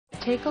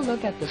Take a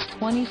look at this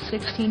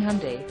 2016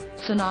 Hyundai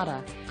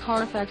Sonata.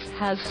 Carfax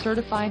has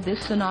certified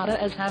this Sonata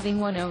as having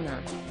one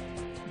owner.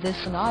 This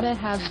Sonata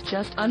has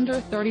just under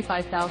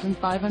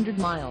 35,500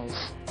 miles.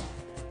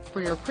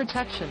 For your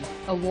protection,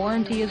 a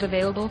warranty is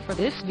available for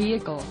this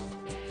vehicle.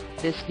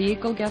 This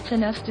vehicle gets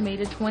an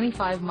estimated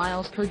 25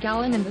 miles per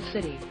gallon in the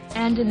city,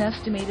 and an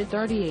estimated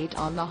 38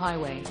 on the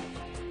highway.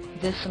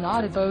 This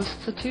Sonata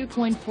boasts a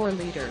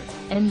 2.4-liter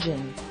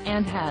engine,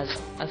 and has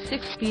a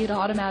 6-speed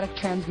automatic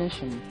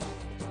transmission.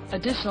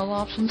 Additional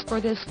options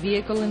for this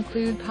vehicle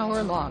include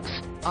power locks,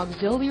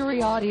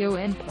 auxiliary audio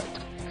input,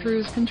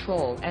 cruise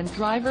control and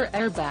driver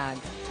airbag.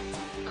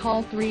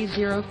 Call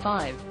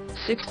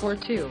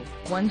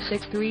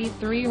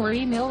 305-642-1633 or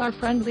email our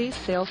friendly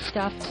sales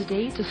staff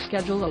today to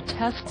schedule a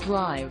test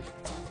drive.